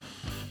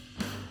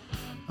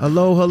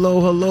Hello,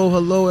 hello, hello,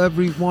 hello,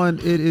 everyone.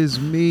 It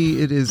is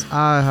me. It is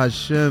I,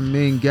 Hashem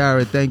Min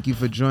Garrett. Thank you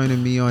for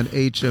joining me on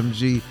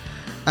HMG.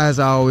 As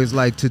I always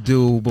like to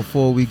do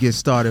before we get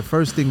started,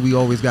 first thing we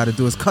always got to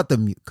do is cut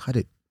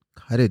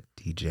it,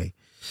 DJ.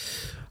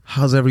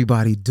 How's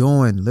everybody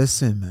doing?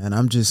 Listen, man,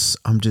 I'm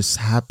just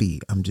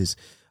happy. I'm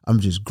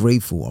just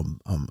grateful.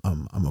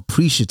 I'm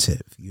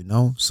appreciative,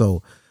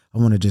 So I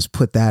want to just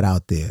put that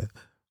out there.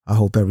 I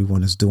hope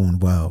everyone is doing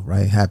well,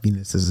 right?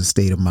 Happiness is a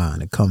state of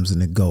mind. It comes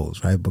and it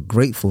goes, right? But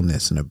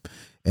gratefulness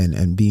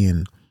and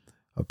being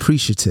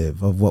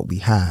appreciative of what we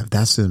have,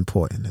 that's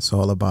important. It's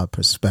all about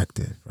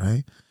perspective,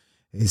 right?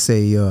 They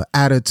say your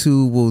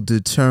attitude will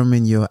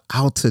determine your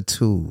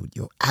altitude,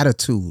 your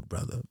attitude,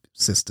 brother,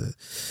 sister.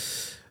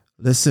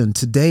 Listen,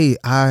 today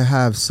I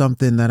have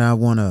something that I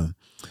want to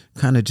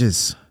kind of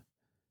just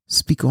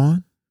speak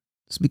upon,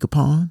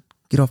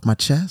 get off my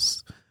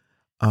chest.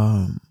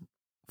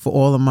 For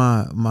all of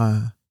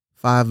my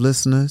 5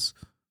 listeners,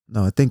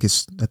 no, I think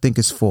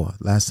it's 4.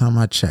 Last time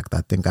I checked,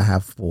 I think I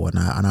have 4,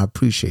 and I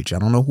appreciate you. I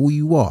don't know who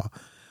you are,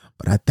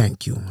 but I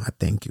thank you.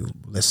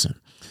 Listen,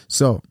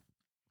 so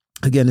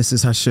again, this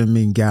is Hashem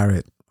Min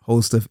Garrett,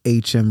 host of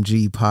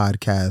HMG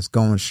podcast,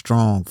 going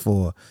strong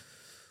for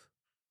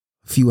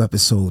a few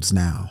episodes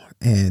now.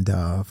 And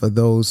for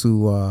those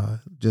who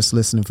are just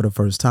listening for the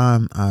first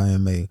time, I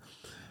am a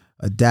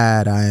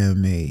dad. I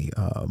am a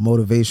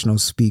motivational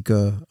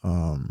speaker,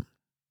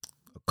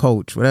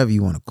 coach, whatever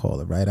you want to call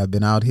it, right? I've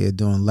been out here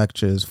doing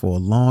lectures for a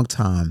long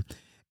time.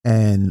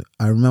 And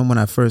I remember when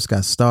I first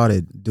got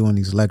started doing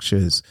these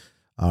lectures,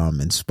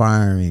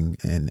 inspiring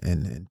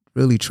and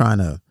really trying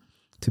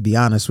to be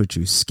honest with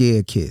you,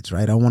 scare kids,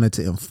 right? I wanted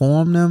to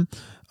inform them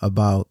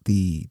about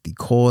the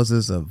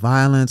causes of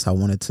violence. I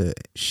wanted to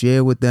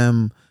share with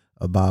them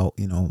about,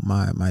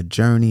 my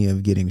journey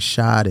of getting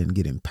shot and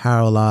getting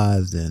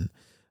paralyzed, and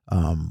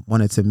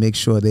wanted to make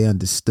sure they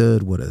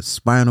understood what a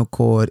spinal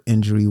cord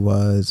injury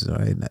was,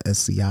 right? An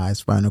SCI,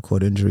 spinal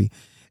cord injury.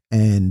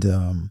 And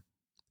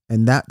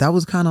that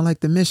was kind of like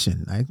the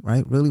mission,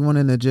 right? Really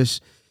wanting to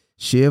just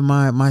share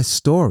my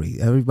story.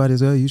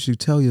 Everybody's, you should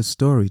tell your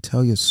story.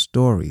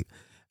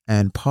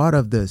 And part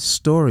of the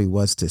story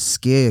was to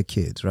scare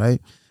kids,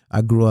 right?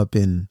 I grew up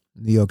in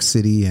New York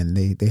City, and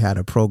they had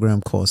a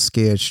program called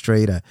Scared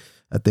Straight. I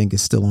think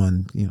it's still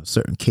on,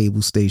 certain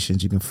cable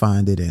stations. You can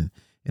find it. And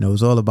it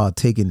was all about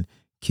taking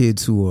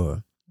kids who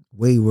are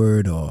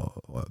wayward or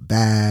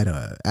bad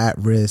or at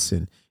risk,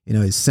 and,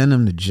 send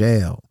them to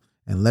jail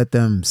and let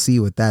them see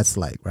what that's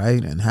like,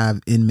 right? And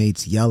have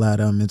inmates yell at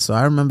them. And so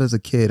I remember as a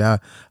kid, I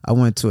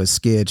went to a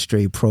Scared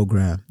Straight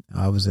program.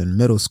 I was in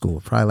middle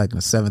school, probably like in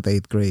the 7th,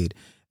 8th grade.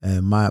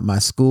 And my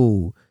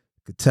school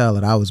could tell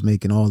that I was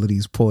making all of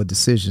these poor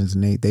decisions,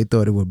 and they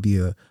thought it would be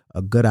a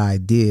good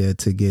idea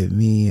to get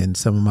me and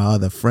some of my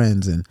other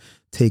friends and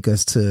take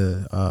us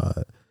to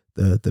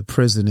the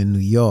prison in New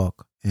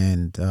York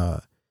and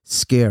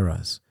scare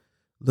us.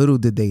 Little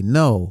did they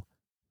know,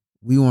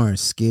 we weren't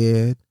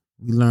scared.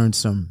 We learned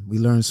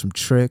some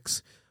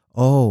tricks.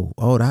 So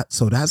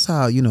that's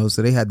how,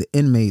 so they had the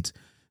inmates.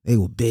 They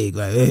were big,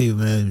 like, hey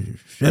man,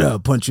 shut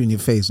up, punch you in your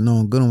face.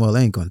 No, good and well,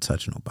 they ain't gonna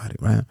touch nobody,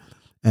 right?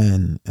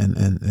 And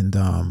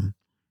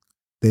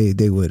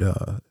they would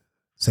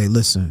say,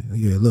 listen,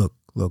 yeah, look,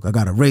 I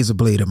got a razor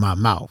blade in my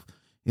mouth.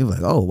 You're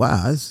like, oh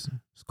wow, it's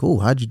cool.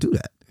 How'd you do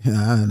that?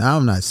 Now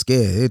I'm not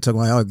scared. They're talking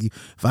about, oh,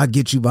 if I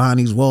get you behind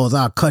these walls,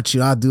 I'll cut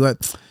you. I'll do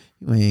it.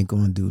 You ain't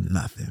gonna do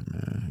nothing,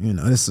 man.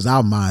 This is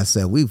our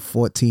mindset. We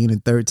 14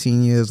 and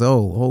 13 years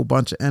old, a whole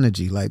bunch of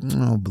energy. Like, I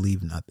don't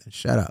believe nothing.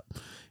 Shut up.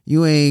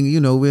 You ain't,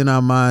 we're in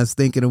our minds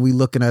thinking, and we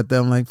looking at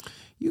them like,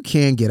 you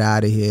can't get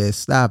out of here.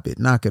 Stop it.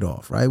 Knock it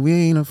off, right? We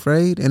ain't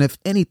afraid. And if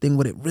anything,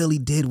 what it really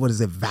did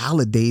was it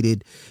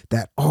validated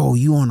that, oh,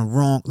 you on the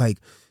wrong, like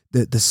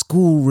the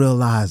school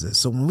realizes.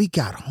 So when we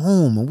got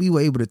home and we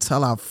were able to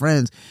tell our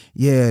friends,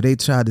 yeah, they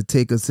tried to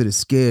take us to the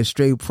Scared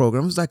Straight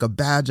program. It was like a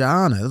badge of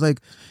honor. It was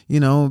like,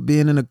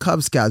 being in the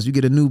Cub Scouts, you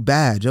get a new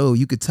badge. Oh,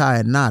 you could tie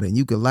a knot and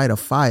you could light a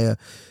fire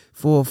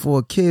for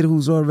a kid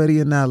who's already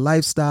in that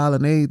lifestyle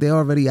and they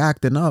already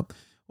acting up.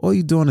 All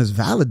you doing is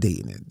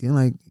validating it. You're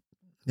like,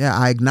 yeah,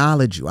 I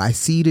acknowledge you. I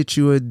see that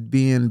you are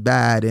being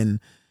bad, and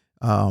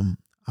I'm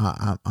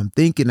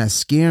thinking that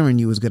scaring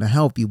you is going to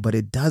help you, but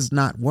it does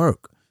not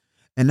work.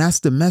 And that's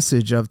the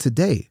message of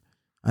today.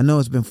 I know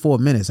it's been 4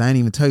 minutes. I didn't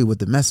even tell you what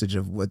the message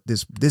of what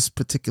this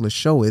particular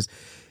show is.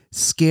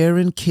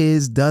 Scaring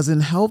kids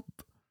doesn't help.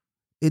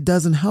 It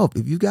doesn't help.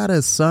 If you got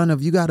a son,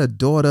 if you got a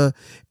daughter,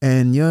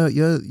 and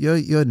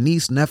your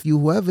niece, nephew,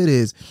 whoever it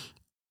is,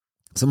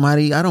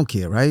 somebody, I don't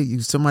care, right?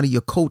 Somebody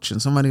you're coaching,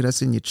 somebody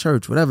that's in your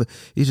church, whatever.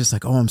 You're just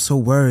like, oh, I'm so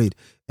worried.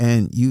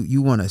 And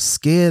you want to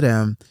scare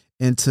them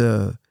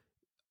into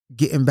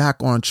getting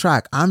back on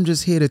track. I'm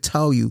just here to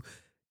tell you,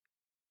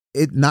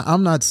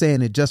 I'm not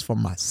saying it just for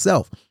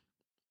myself,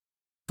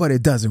 but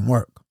it doesn't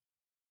work.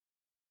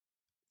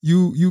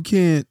 You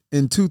can't,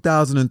 in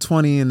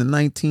 2020, in the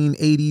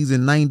 1980s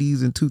and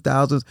 90s and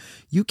 2000s,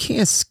 you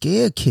can't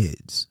scare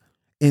kids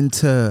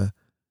into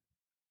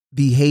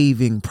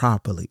behaving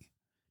properly.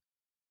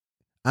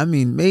 I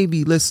mean,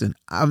 maybe, listen,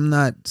 I'm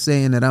not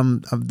saying that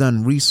I've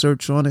done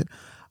research on it.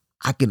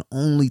 I can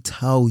only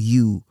tell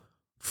you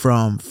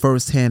from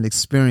firsthand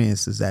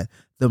experiences that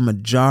the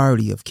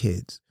majority of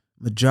kids,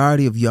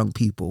 majority of young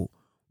people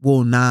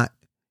will not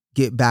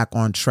get back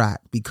on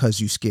track because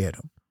you scared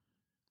them.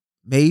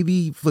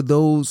 Maybe for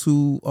those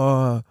who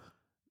are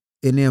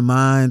in their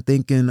mind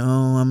thinking,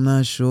 oh, I'm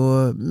not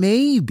sure,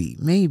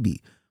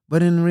 maybe.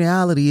 But in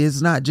reality,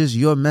 it's not just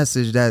your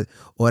message that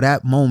or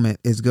that moment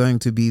is going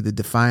to be the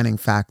defining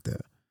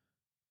factor.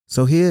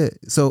 So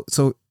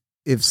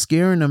if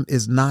scaring them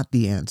is not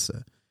the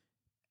answer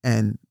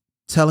and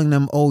telling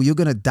them, oh, you're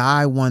going to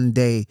die one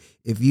day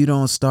if you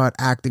don't start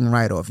acting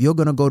right, or if you're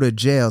going to go to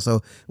jail.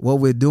 So what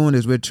we're doing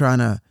is we're trying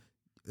to,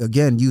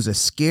 again, use a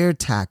scare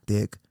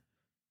tactic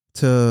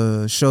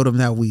to show them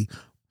that we're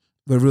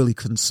really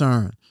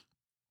concerned.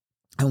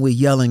 And we're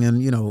yelling and,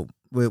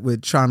 we're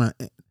trying to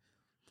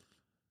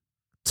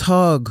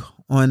tug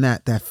on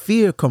that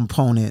fear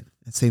component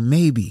and say,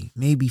 maybe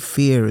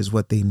fear is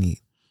what they need.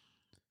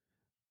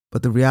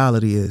 But the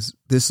reality is,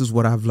 this is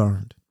what I've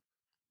learned.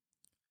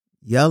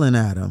 Yelling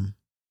at them,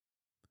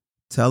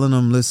 telling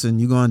them, listen,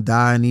 you're going to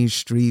die in these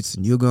streets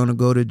and you're going to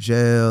go to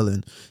jail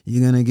and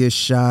you're going to get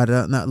shot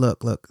up. Now,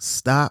 look,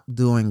 stop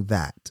doing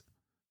that.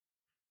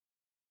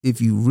 If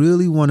you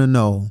really want to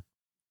know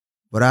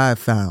what I have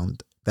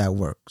found that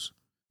works,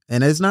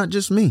 and it's not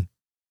just me,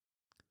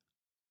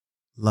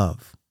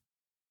 love,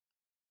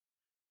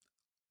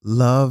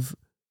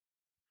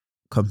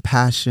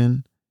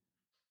 compassion,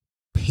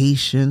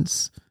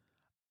 patience,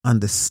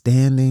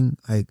 understanding,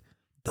 like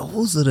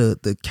those are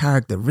the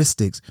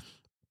characteristics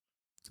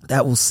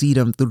that will see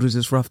them through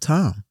this rough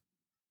time.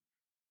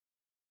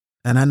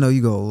 And I know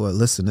you go, well,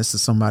 listen, this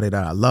is somebody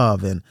that I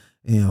love, and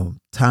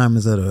time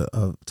is of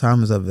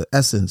the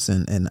essence,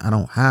 and I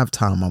don't have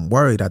time. I'm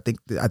worried. I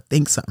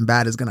think something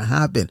bad is gonna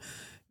happen.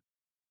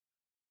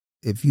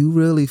 If you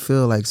really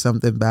feel like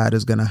something bad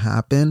is gonna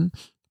happen,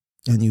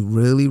 and you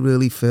really,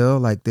 really feel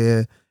like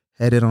they're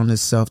headed on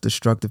this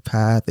self-destructive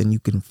path, and you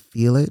can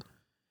feel it,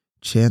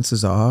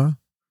 chances are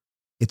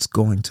it's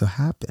going to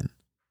happen.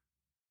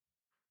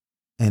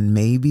 And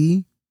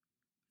maybe,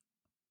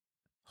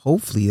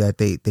 hopefully, that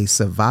they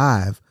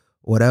survive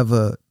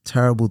whatever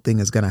terrible thing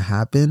is going to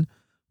happen.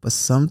 But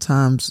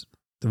sometimes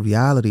the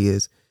reality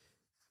is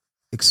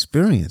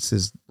experience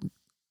is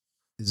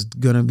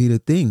going to be the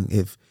thing.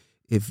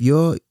 If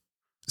you're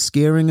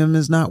scaring them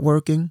is not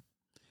working,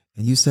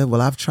 and you said,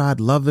 well, I've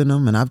tried loving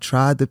them and I've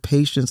tried the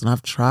patience and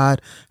I've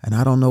tried and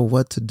I don't know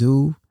what to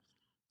do.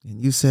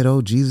 And you said,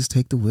 oh, Jesus,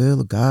 take the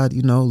will of God,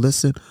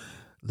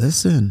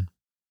 listen,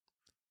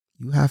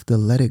 you have to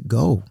let it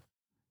go.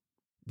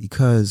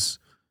 Because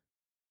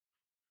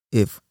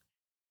if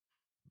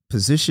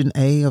position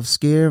A of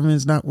scaring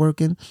is not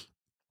working,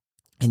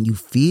 and you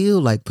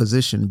feel like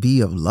position B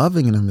of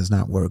loving them is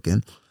not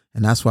working,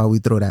 and that's why we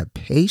throw that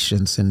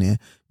patience in there,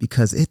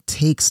 because it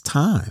takes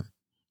time.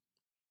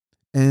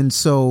 And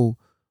so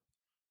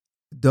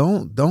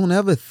don't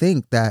ever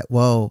think that,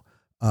 well,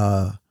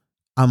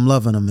 I'm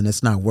loving them and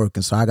it's not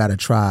working, so I gotta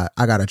try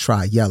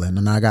yelling,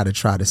 and I gotta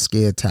try the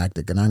scare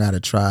tactic, and I gotta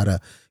try to,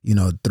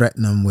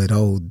 threaten them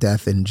with,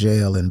 death in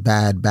jail and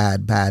bad.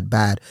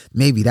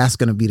 Maybe that's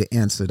gonna be the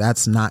answer.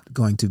 That's not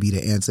going to be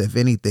the answer. If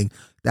anything,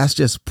 that's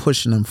just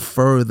pushing them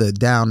further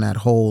down that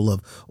hole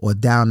or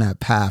down that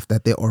path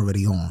that they're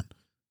already on.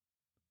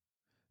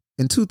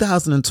 In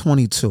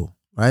 2022,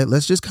 right?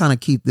 Let's just kind of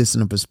keep this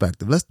in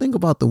perspective. Let's think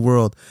about the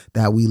world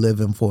that we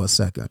live in for a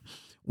second.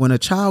 When a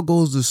child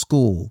goes to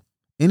school,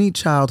 any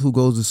child who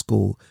goes to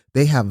school,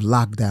 they have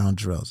lockdown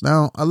drills.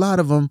 Now, a lot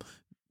of them,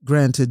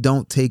 granted,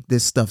 don't take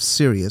this stuff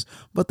serious,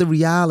 but the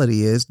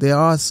reality is there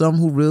are some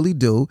who really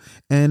do.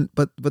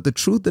 But the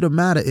truth of the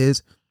matter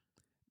is,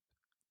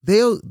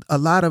 a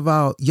lot of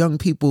our young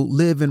people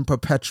live in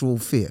perpetual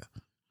fear.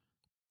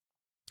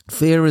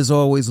 Fear is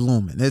always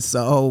looming. It's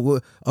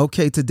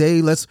okay,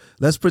 today let's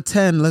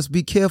pretend, let's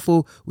be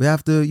careful. We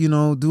have to,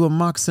 do a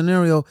mock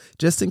scenario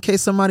just in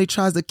case somebody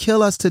tries to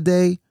kill us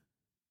today.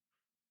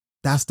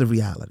 That's the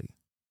reality.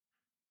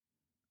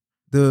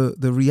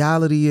 The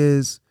reality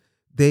is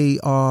they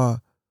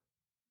are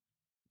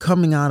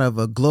coming out of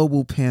a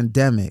global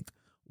pandemic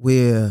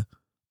where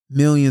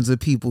millions of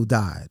people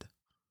died.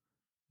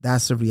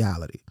 That's the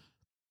reality.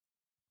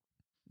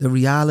 The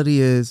reality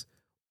is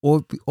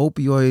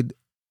opioid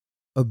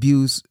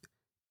abuse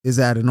is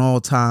at an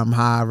all-time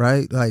high,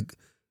 right? Like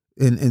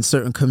in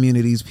certain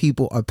communities,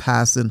 people are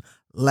passing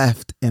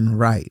left and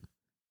right,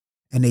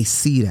 and they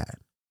see that.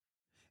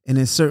 And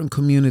in certain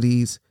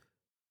communities,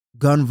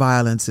 gun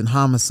violence and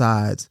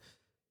homicides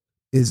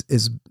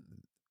is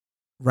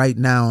right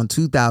now in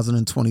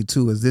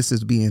 2022, as this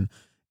is being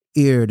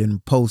aired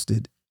and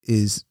posted,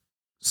 is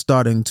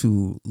starting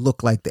to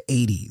look like the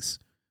 80s.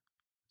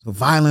 So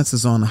violence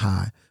is on the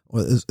high,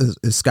 or is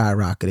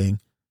skyrocketing.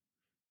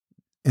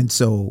 And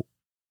so,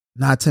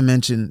 not to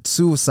mention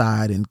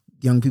suicide and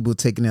young people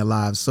taking their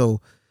lives.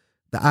 So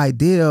the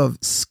idea of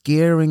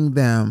scaring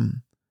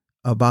them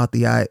about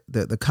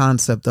the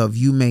concept of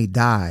you may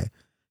die,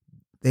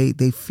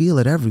 they feel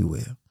it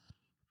everywhere.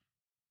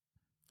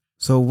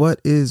 So what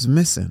is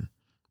missing?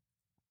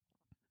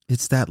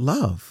 It's that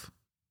love.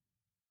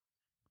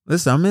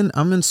 Listen,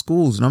 I'm in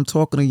schools and I'm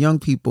talking to young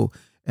people,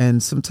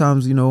 and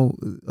sometimes,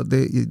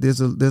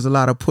 there's a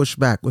lot of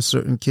pushback with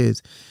certain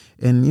kids.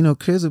 And,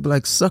 kids will be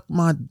like, suck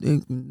my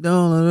dick.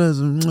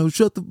 No,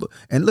 shut the.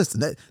 And listen,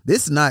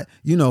 this is not,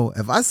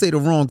 if I say the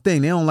wrong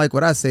thing, they don't like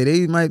what I say.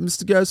 They might,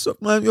 Mr. Garrett, suck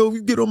my,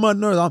 you get on my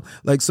nerves. I'm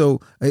like,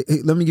 so hey,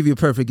 let me give you a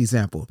perfect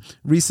example.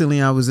 Recently,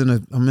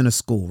 I'm in a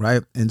school,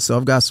 right? And so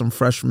I've got some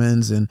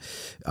freshmen and,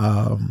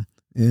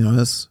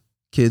 that's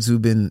kids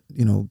who've been,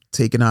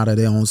 taken out of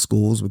their own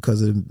schools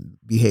because of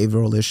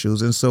behavioral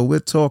issues. And so we're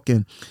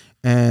talking,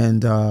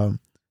 and,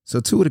 so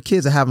two of the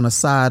kids are having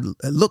it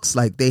looks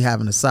like they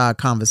having a side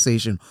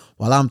conversation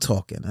while I'm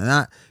talking.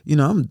 And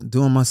I'm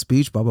doing my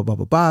speech, blah, blah, blah,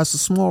 blah, blah. It's a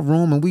small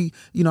room. And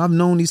I've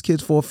known these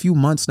kids for a few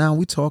months now.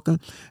 We talking.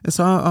 And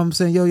so I'm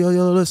saying, yo,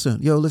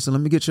 listen,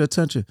 let me get your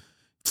attention.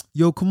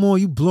 Yo, come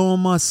on, you blowing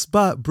my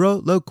spot,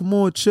 bro. Look, come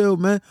on, chill,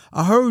 man.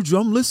 I heard you.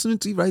 I'm listening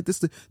to you, right? This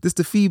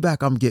the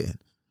feedback I'm getting.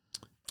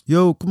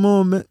 Yo, come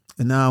on, man.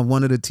 And now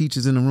one of the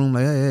teachers in the room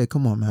like, hey,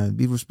 come on, man,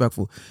 be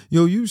respectful.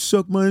 Yo, you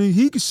suck my dick.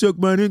 He can suck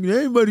my dick.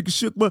 Anybody can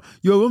suck my.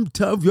 Yo, I'm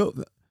tough, yo.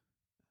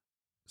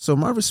 So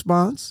my old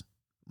response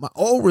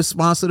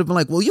would have been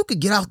like, well, you could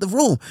get out the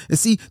room. And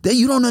see, that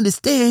you don't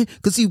understand,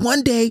 because see,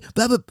 one day,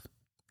 blah, blah.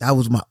 That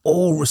was my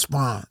old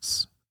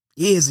response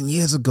years and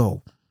years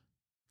ago.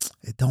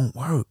 It don't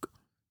work.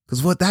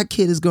 Because what that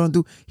kid is going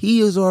to do,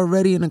 he is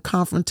already in a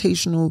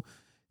confrontational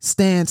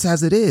stance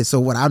as it is. So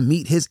when I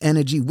meet his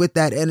energy with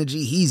that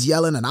energy, he's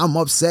yelling and I'm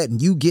upset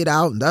and you get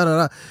out and da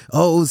da da.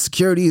 Oh,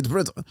 security is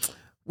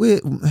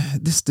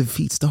this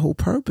defeats the whole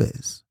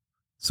purpose.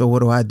 So what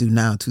do I do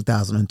now in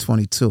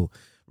 2022?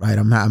 Right?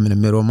 I'm in the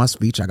middle of my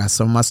speech. I got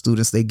some of my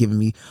students, they giving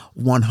me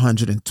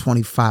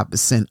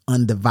 125%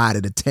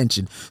 undivided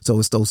attention. So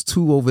it's those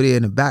two over there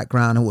in the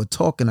background who are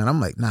talking, and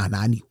I'm like, nah,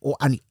 I need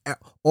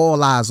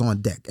all eyes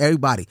on deck.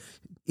 Everybody,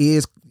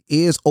 ears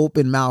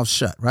open, mouth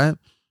shut, right?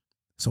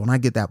 So when I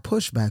get that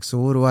pushback, so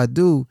what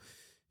do?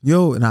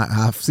 Yo, and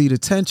I see the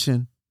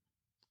tension.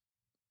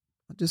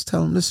 I just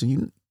tell them, listen,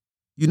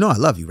 you know I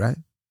love you, right?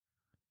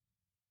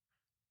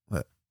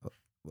 What?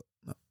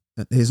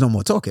 There's no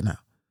more talking now.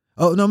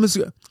 Oh, no,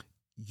 Mr.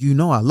 You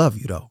know I love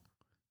you, though.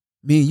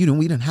 Me and you,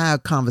 we didn't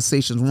have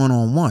conversations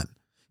one-on-one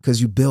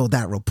because you build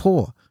that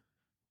rapport.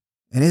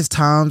 And there's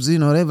times, they're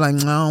like,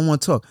 I don't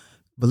want to talk.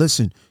 But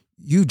listen,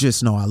 you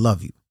just know I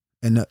love you.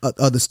 And the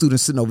other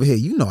students sitting over here,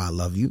 you know I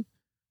love you.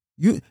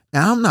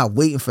 Now, I'm not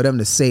waiting for them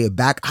to say it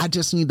back. I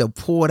just need to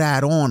pour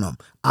that on them.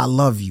 I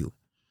love you.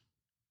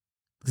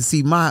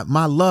 See, my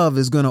love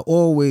is going to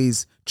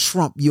always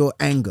trump your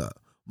anger.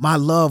 My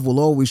love will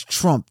always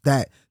trump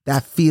that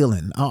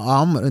feeling.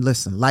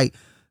 Listen, light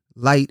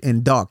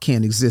and dark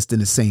can't exist in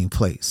the same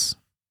place.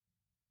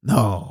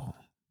 No,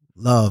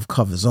 love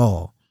covers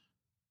all.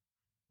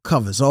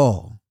 Covers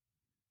all.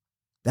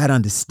 That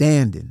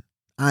understanding.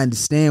 I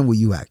understand where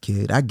you at,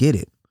 kid. I get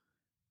it.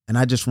 And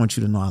I just want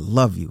you to know I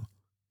love you.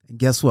 And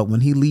guess what?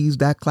 When he leaves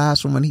that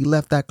classroom, when he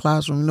left that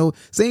classroom,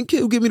 same kid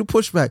who give me the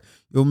pushback.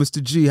 Yo,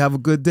 Mr. G, have a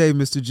good day,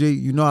 Mr. G.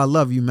 You know I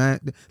love you, man.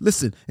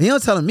 Listen, and he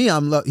not telling me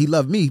he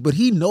loved me, but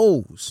he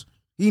knows.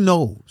 He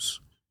knows.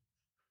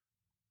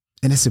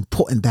 And it's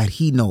important that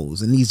he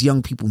knows, and these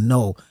young people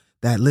know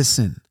that,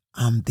 listen,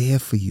 I'm there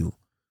for you.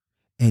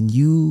 And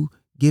you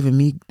giving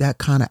me that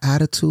kind of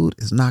attitude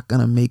is not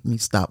going to make me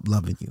stop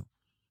loving you.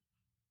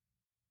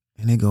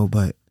 And they go,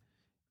 but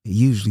it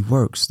usually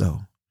works,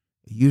 though.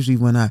 Usually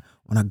when I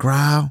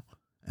growl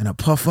and I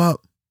puff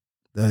up,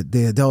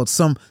 the adults,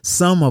 some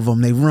of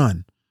them, they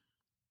run.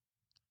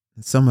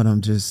 And some of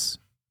them just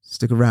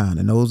stick around.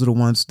 And those are the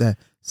ones that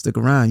stick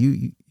around.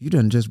 You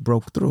done just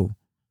broke through.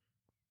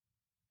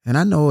 And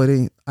I know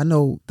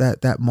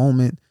that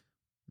moment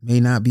may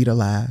not be the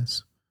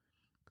last,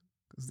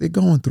 because they're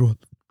going through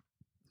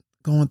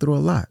a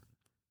lot.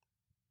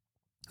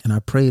 And I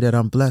pray that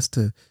I'm blessed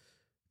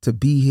to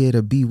be here,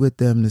 to be with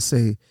them, to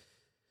say,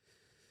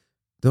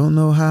 don't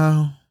know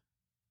how,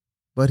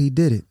 but he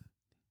did it.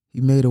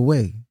 He made a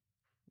way.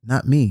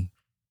 Not me.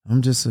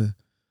 I'm just a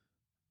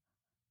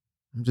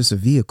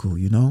vehicle,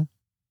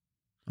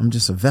 I'm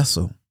just a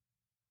vessel.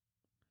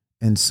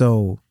 And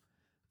so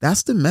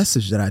that's the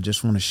message that I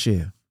just want to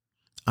share.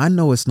 I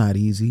know it's not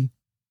easy.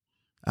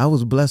 I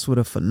was blessed with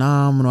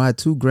I had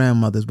two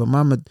grandmothers, but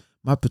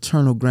my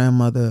paternal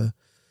grandmother,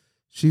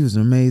 she was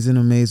an amazing,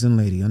 amazing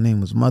lady. Her name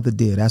was Mother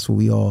Dear. That's what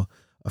we all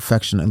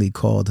affectionately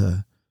called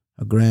her.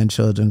 Her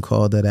grandchildren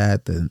called her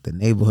that. The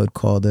neighborhood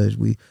called her.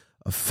 We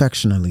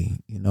affectionately,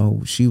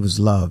 she was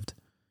loved,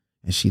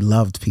 and she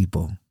loved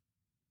people.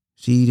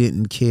 She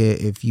didn't care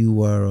if you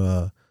were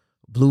a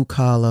blue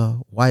collar,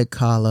 white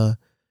collar,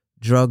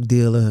 drug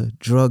dealer,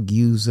 drug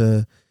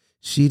user.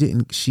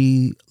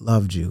 She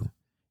loved you.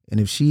 And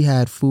if she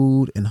had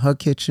food in her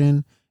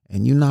kitchen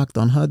and you knocked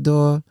on her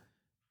door,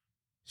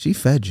 she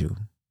fed you.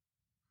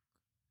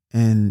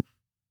 And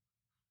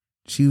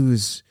she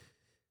was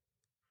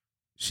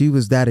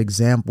that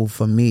example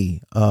for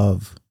me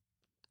of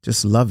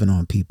just loving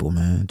on people,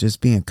 man.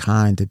 Just being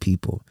kind to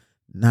people,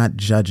 not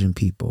judging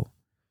people,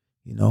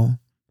 you know.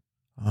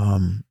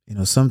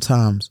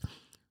 Sometimes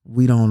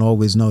we don't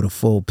always know the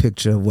full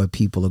picture of what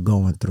people are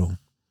going through.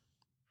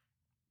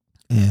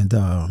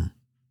 And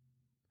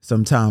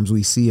sometimes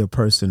we see a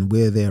person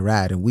where they're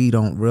at and we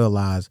don't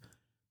realize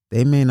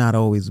they may not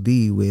always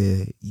be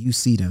where you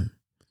see them.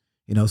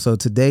 So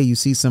today you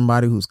see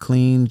somebody who's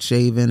clean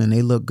shaven and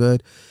they look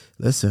good.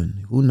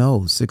 Listen, who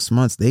knows? 6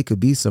 months, they could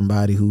be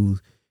somebody who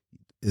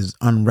is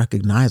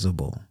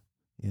unrecognizable.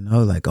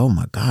 Like, oh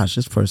my gosh,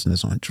 this person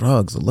is on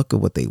drugs. Or look at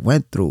what they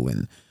went through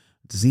and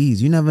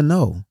disease. You never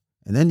know.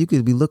 And then you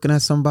could be looking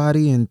at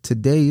somebody and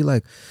today you're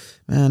like,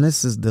 man,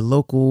 this is the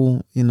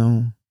local,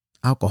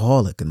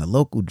 alcoholic and the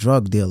local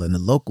drug dealer and the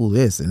local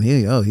this. And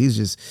he's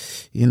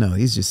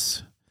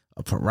just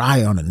a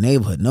pariah on the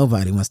neighborhood.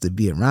 Nobody wants to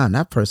be around.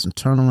 That person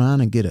turn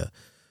around and get a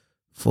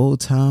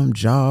full-time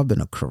job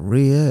and a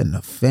career and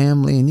a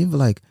family. And you're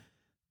like,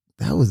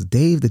 that was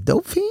Dave the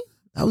dope fiend?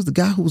 That was the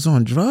guy who was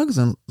on drugs?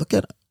 And look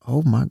at,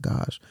 oh my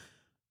gosh,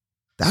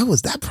 that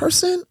was that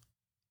person?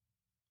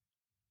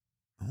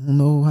 I don't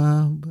know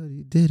how, but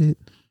he did it.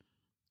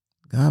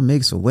 God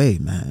makes a way,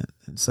 man.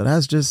 And so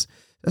that's just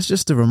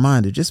a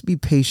reminder. Just be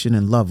patient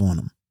and love on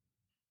them.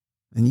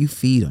 And you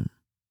feed them.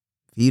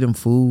 Feed them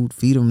food,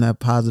 feed them that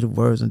positive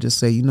words, and just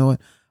say, you know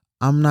what?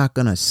 I'm not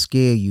going to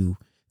scare you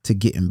to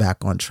getting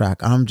back on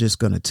track. I'm just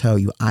going to tell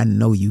you, I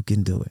know you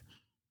can do it.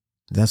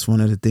 That's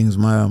one of the things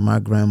my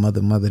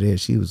grandmother, mother there,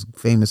 she was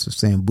famous for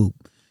saying, Boop,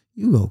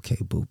 you okay,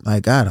 Boop?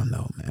 Like, I don't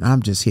know, man.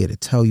 I'm just here to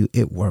tell you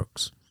it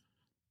works.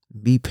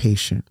 Be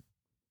patient.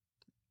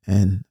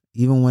 And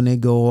even when they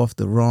go off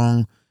the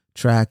wrong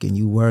track and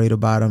you worried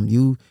about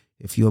them,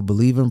 if you're a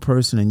believing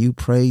person and you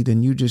pray,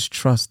 then you just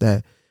trust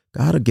that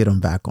God will get them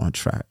back on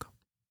track.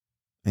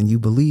 And you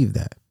believe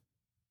that.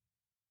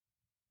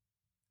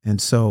 And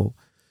so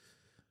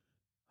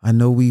I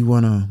know we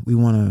want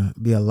to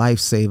be a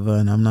lifesaver,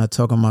 and I'm not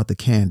talking about the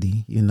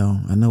candy, I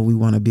know we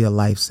want to be a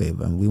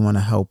lifesaver and we want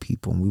to help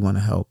people and we want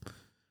to help.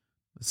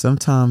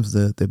 Sometimes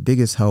the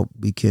biggest help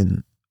we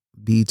can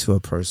be to a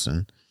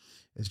person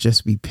is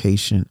just be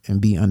patient and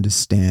be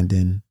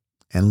understanding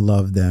and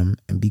love them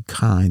and be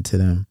kind to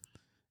them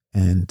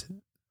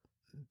and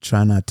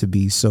try not to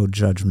be so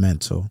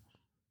judgmental.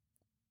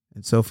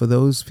 And so for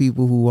those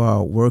people who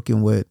are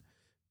working with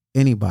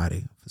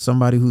anybody,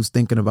 somebody who's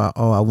thinking about,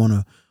 I want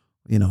to,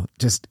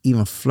 just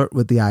even flirt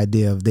with the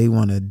idea of they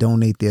want to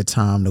donate their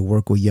time to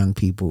work with young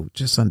people,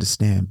 just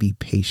understand, be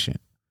patient.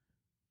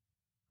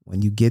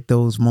 When you get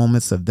those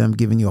moments of them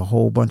giving you a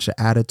whole bunch of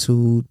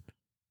attitude,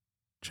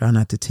 try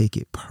not to take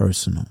it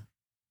personal.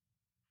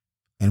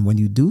 And when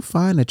you do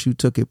find that you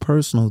took it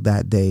personal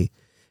that day,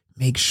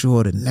 make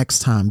sure the next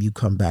time you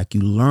come back,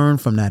 you learn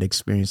from that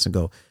experience and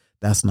go,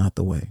 that's not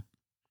the way.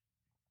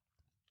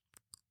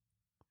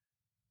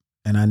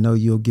 And I know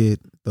you'll get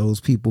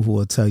those people who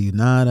will tell you,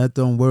 nah, that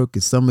don't work.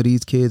 It's some of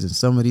these kids and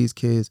some of these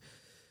kids.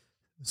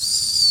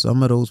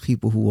 Some of those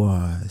people who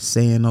are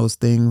saying those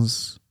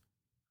things,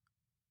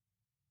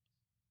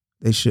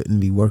 they shouldn't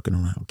be working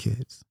around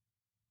kids.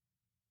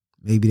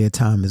 Maybe their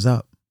time is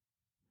up.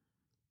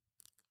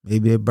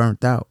 Maybe they're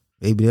burnt out.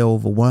 Maybe they're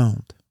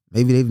overwhelmed.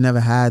 Maybe they've never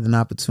had an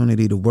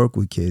opportunity to work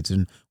with kids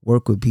and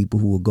work with people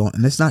who are going.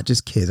 And it's not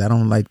just kids. I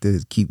don't like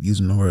to keep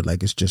using the word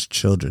like it's just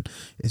children.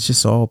 It's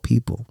just all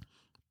people.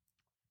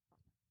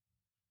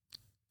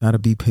 Got to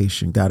be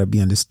patient. Got to be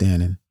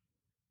understanding.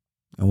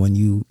 And when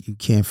you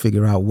can't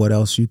figure out what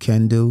else you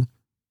can do,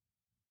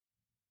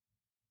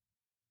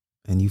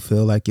 and you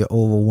feel like you're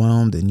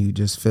overwhelmed and you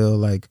just feel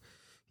like,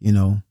 I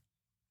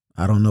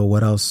don't know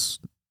what else,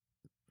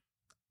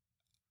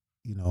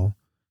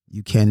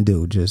 you can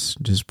do.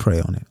 Just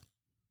pray on it.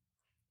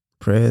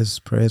 Prayer is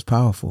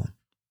powerful.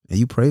 And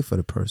you pray for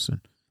the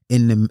person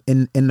in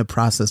the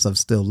process of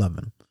still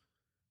loving them.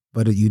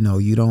 But you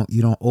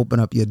don't open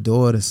up your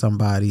door to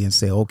somebody and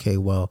say, okay,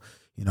 well,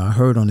 I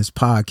heard on this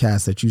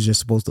podcast that you're just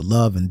supposed to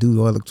love and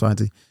do all the trying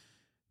to,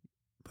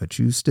 but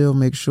you still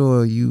make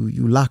sure you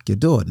lock your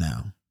door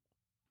now.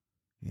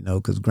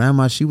 Because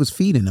grandma, she was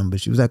feeding them, but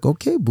she was like,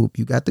 okay, Boop,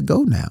 you got to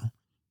go now.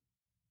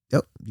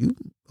 Yep, you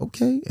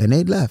okay. And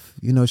they left.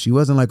 She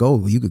wasn't like, oh,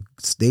 well, you could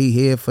stay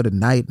here for the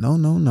night.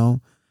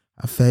 No.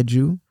 I fed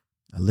you.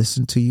 I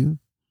listened to you,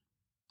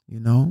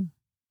 and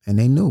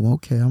they knew,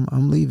 okay,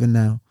 I'm leaving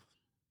now.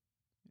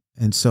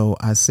 And so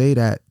I say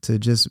that to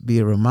just be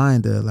a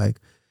reminder, like,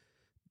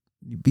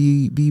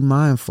 be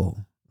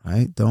mindful,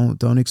 right?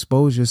 Don't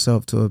expose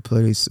yourself to a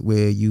place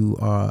where you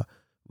are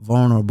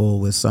vulnerable,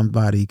 where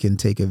somebody can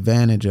take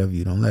advantage of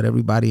you. Don't let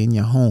everybody in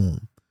your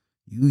home.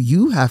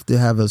 You have to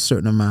have a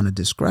certain amount of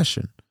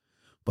discretion.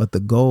 But the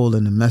goal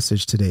and the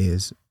message today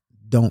is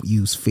don't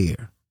use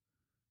fear.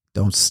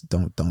 Don't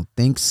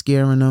think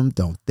scaring them.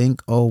 Don't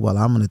think, oh, well,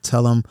 I'm going to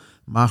tell them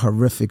my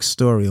horrific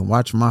story and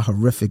watch my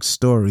horrific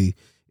story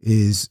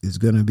is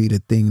going to be the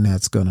thing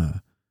that's going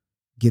to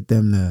get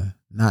them to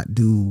not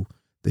do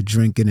the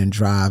drinking and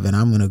drive. And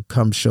I'm going to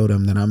come show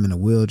them that I'm in a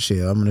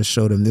wheelchair. I'm going to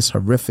show them this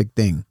horrific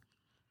thing.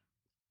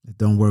 It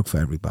don't work for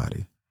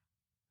everybody.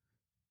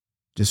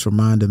 Just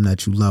remind them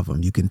that you love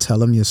them. You can tell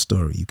them your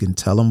story. You can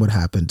tell them what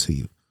happened to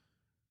you.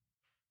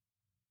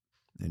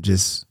 And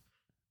just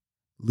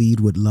lead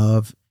with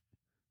love.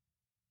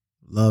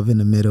 Love in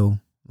the middle,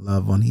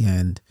 love on the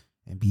end,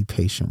 and be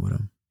patient with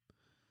them.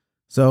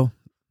 So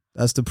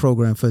that's the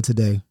program for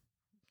today.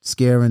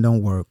 Scaring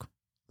don't work.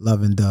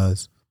 Loving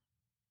does.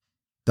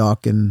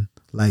 Dark and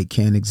light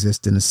can't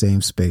exist in the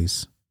same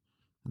space.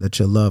 Let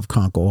your love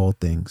conquer all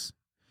things.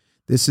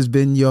 This has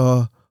been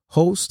your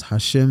host,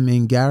 Hashim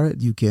Min Garrett.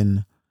 You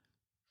can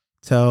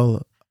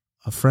tell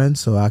a friend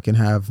so I can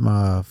have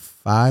my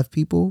 5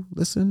 people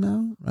listen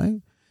now,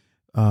 right?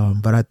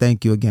 But I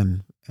thank you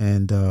again.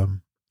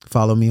 And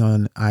follow me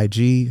on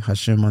IG,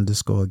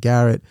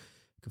 Hashim_Garrett.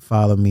 You can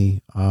follow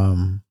me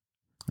on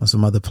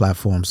some other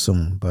platforms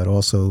soon, but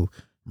also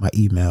my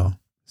email,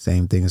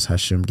 same thing as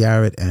Hashim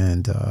Garrett,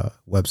 and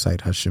website,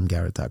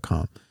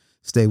 HashimGarrett.com.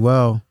 Stay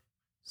well,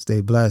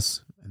 stay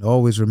blessed, and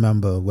always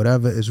remember,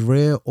 whatever is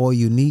rare or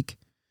unique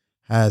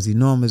has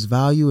enormous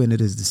value, and it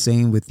is the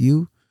same with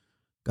you.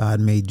 God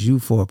made you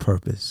for a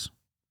purpose.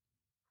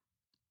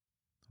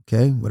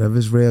 Okay? Whatever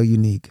is rare or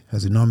unique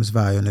has enormous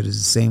value, and it is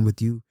the same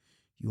with you.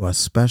 You are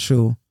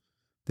special.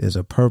 There's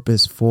a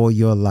purpose for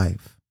your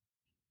life,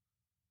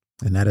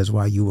 and that is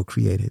why you were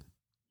created.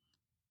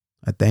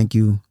 I thank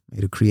you.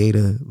 May the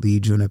Creator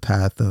lead you in a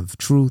path of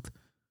truth.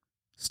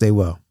 Stay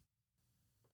well.